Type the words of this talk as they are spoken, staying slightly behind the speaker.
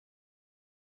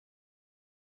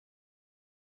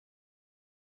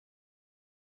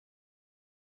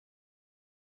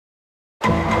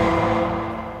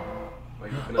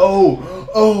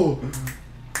Oh,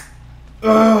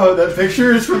 that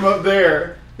picture is from up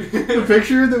there. The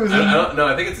picture that was. I don't know.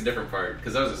 I think it's a different part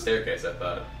because that was a staircase. I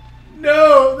thought.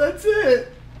 No, that's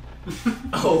it.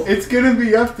 Oh, it's gonna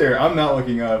be up there. I'm not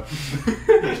looking up.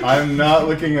 I'm not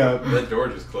looking up. That door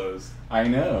just closed. I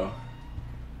know.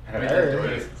 Wait, that door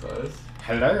just closed.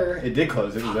 Hello. It did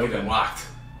close. It was open. It locked.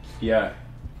 Yeah.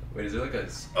 Wait, is there like a?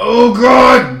 Oh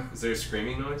God! Is there a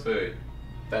screaming noise? Wait.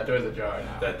 That door's ajar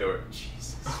now. That door.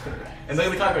 Jesus. And look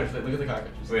at the cockroaches. Look at the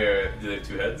cockroaches. Wait, do they have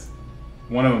two heads?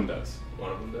 One of them does.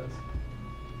 One of them does.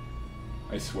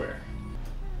 I swear.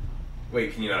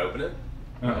 Wait, can you not open it?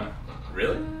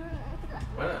 Really?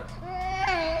 Why not?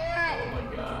 Oh my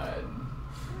god.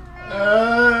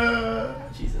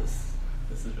 Jesus.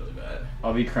 This is really bad.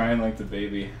 I'll be crying like the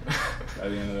baby by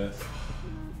the end of this.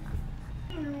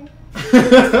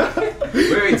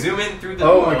 wait, zoom in through the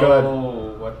Oh door. my god.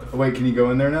 Oh, what the Wait, can you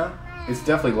go in there now? It's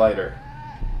definitely lighter.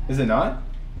 Is it not?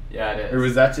 Yeah, it is. Or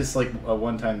was that just like a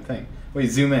one-time thing? Wait,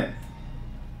 zoom in.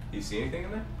 Do you see anything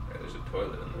in there? Yeah, there's a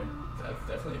toilet in there. That's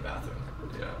definitely a bathroom.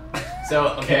 Yeah. So,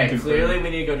 okay, Can't clearly we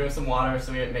need to go drink some water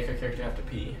so we make our character have to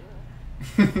pee.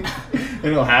 And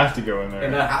it'll have to go in there.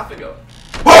 And I have to go.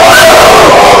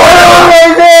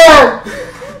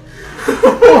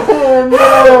 Oh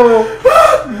no!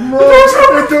 No!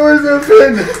 The door's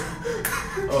open!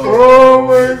 Oh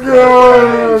my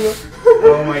god!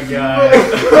 Oh my god.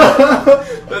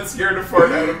 That scared the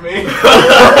fart out of me.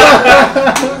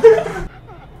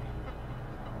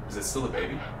 Is it still a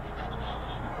baby?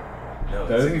 No.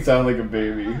 That doesn't sound like a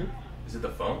baby. Is it the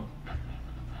phone?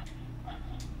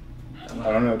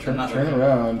 I don't know. Turn I'm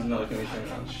around. not looking at me. Turn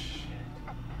around.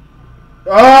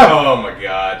 Ah! Oh my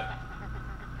god.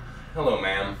 Hello,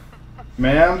 ma'am.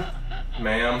 Ma'am,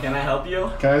 Ma'am. Can I help you?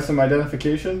 can I have some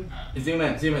identification? Zoom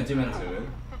in. Zoom in. Is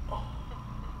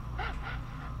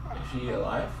she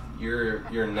alive?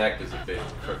 Your neck is a bit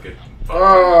crooked. Fuck.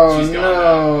 Oh She's gone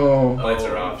no! now. Lights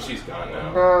are off. She's gone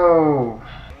now. No!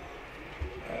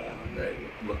 Right.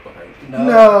 Look behind you.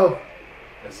 No!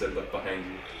 I said look behind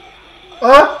you.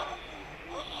 Ah!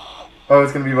 Oh,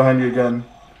 it's gonna be behind you again.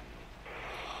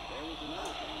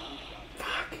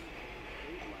 Fuck.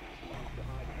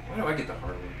 Why do I get the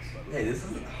hard ones? Hey, this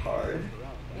isn't hard.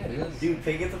 Yeah, it is. Dude,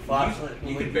 pick it the flashlight.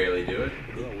 You could barely do it.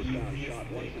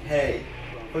 Hey,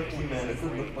 fuck you, man. It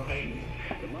said look behind me.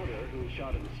 The mother who was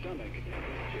shot in the stomach.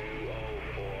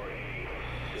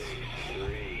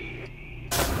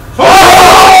 20483.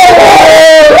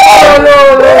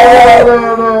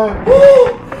 No!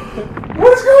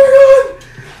 What is going on?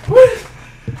 What?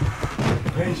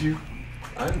 Behind you.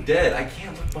 I'm dead. I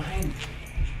can't look behind me.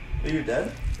 Are you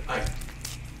dead? I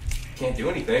can't do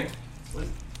anything. What?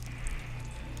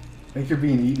 I think you're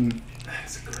being eaten.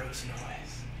 That's a gross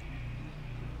noise.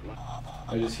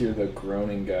 I just hear the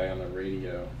groaning guy on the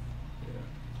radio.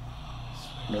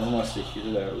 No one wants to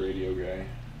hear that radio guy.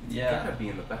 Yeah. Gotta be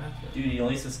in the bathroom. Dude, he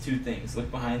only says two things.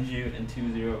 Look behind you and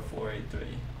 20483.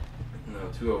 No,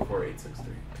 204-863.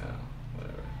 Oh,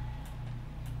 whatever.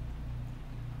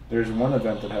 There's one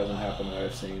event that hasn't happened that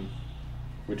I've seen,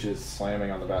 which is slamming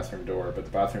on the bathroom door, but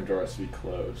the bathroom door has to be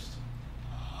closed.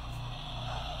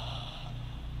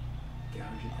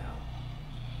 Gouge it out.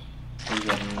 What does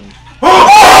that mean?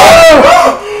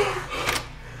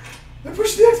 I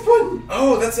pushed the X button!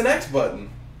 Oh, that's an X button.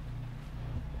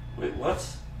 Wait, what?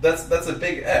 That's a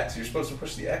big X. You're supposed to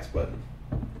push the X button.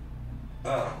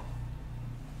 Oh.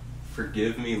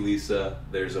 Forgive me, Lisa.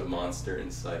 There's a monster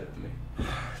inside of me.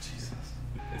 Jesus.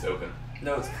 It's open.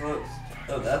 No, it's closed.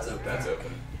 Oh, that's open. That's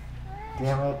open.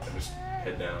 Damn it. I just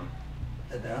head down.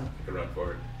 Head down. I can run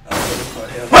forward.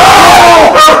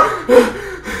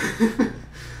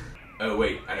 Oh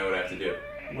wait, I know what I have to do.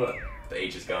 What? The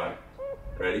H is gone.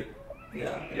 Ready?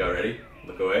 Yeah. Y'all ready?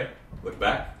 Look away. Look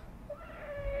back.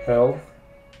 Hell?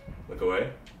 Look away.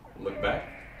 Look back.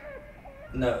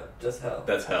 No, just hell.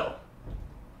 That's hell.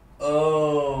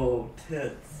 Oh,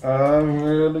 tits. I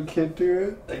can't do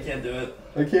it. I can't do it.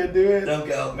 I can't do it. Don't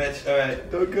go, Mitch.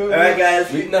 Alright. Don't go. Alright,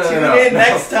 guys. No, Tune no, in no.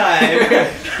 next time.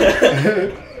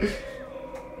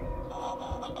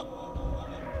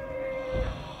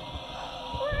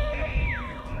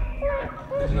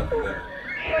 There's nothing there.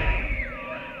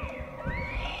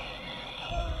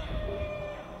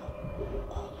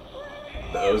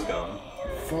 The O's gone.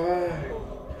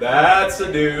 Fuck. That's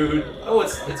a dude. Oh,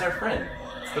 it's our friend.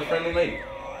 It's the friendly lady.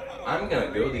 I'm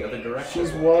gonna go the other direction.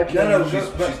 She's walking. No,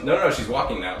 she's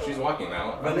walking now. She's walking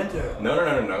now. Run into her.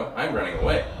 No. I'm running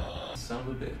away. Son of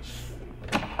a bitch.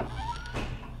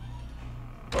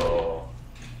 Oh,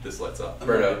 this lets up.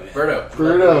 Birdo.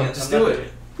 Birdo. Just do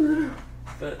it. Birdo.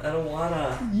 But I don't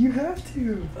wanna. You have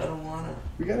to. I don't wanna.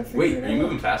 We gotta figure Wait, it are out. you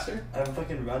moving faster? I'm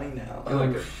fucking running now. I like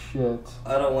Oh it. shit.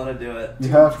 I don't wanna do it. You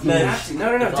have to. Mitch.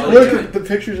 No, do Look, it. the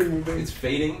pictures are moving. It's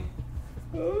fading.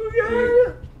 Oh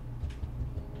god.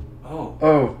 Oh,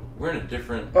 Oh. we're in a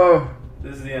different. Oh.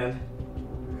 This is the end.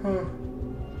 Oh.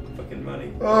 Fucking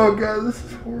running. Oh god, this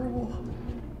is horrible.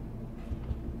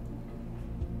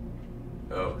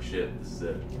 Oh shit, this is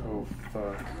it. Oh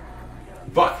fuck.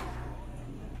 Fuck!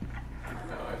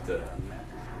 No, I have to.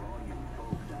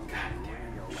 God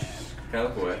damn. Can I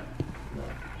look away? No,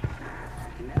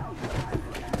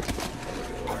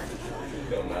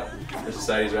 I'm not. The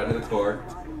society's right in the core.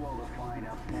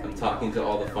 I'm talking to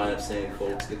all the fine upstanding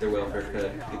folks, get their welfare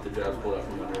cut, get their jobs pulled out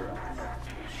from under.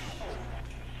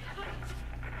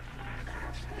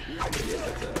 Yeah,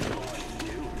 that's it.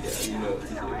 Yeah, you know what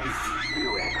to do.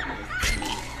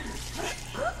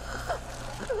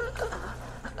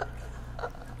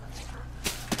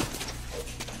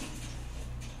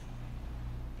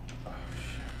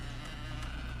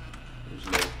 There's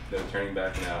no turning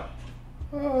back now.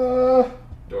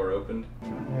 Door opened. I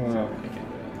can't do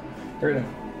that. Right now.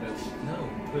 No,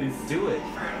 please do it.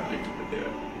 Do it.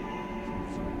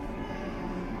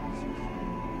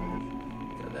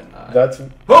 Got that eye. That's.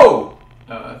 Oh!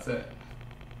 Oh, that's it.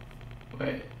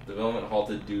 Wait. Development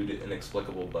halted due to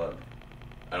inexplicable bug.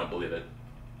 I don't believe it.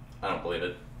 I don't believe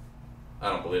it. I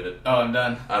don't believe it. Oh, I'm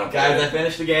done. I don't Guys, I believe it.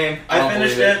 finished the game. I don't I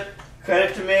finished believe it.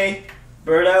 Credit to me.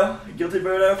 Birdo, Guilty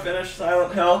Birdo, finished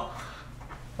Silent Hill.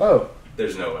 Oh,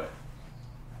 There's no way.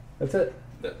 that's it.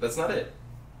 That's not it.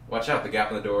 Watch out, the gap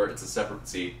in the door, it's a separate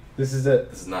seat. This is it.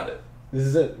 This is not it. This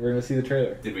is it. We're gonna see the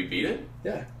trailer. Did we beat it?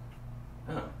 Yeah.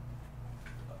 Oh.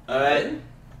 Alright.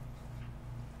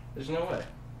 There's no way.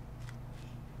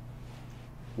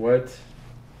 What?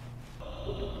 Yeah.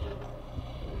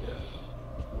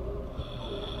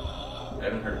 I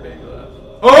haven't heard a baby laugh.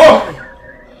 Oh!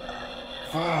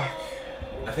 Fuck.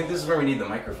 I think this is where we need the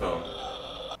microphone.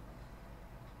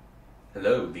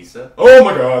 Hello, Lisa. Oh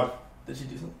my god! Did she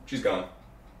do something? She's gone.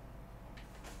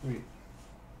 Wait.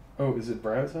 Oh, is it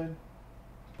Brownside?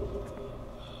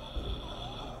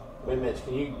 Wait, Mitch,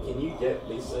 can you get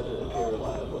Lisa to appear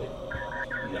reliably?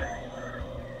 No.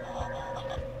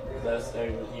 That's,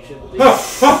 you should leave. What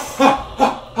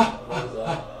is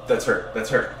that? That's her. That's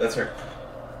her. That's her.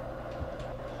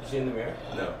 Is she in the mirror?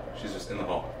 No, she's just in the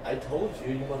hall. I told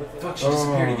you, you motherfucker. Fuck, she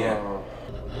disappeared again.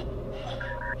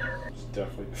 It's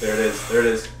definitely. There it is. There it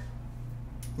is.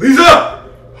 Lisa!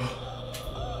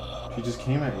 She just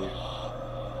came at you.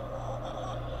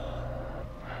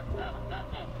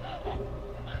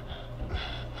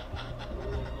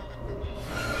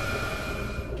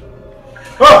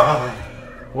 Ah!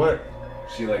 What?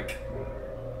 She like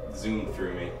zoomed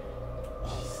through me.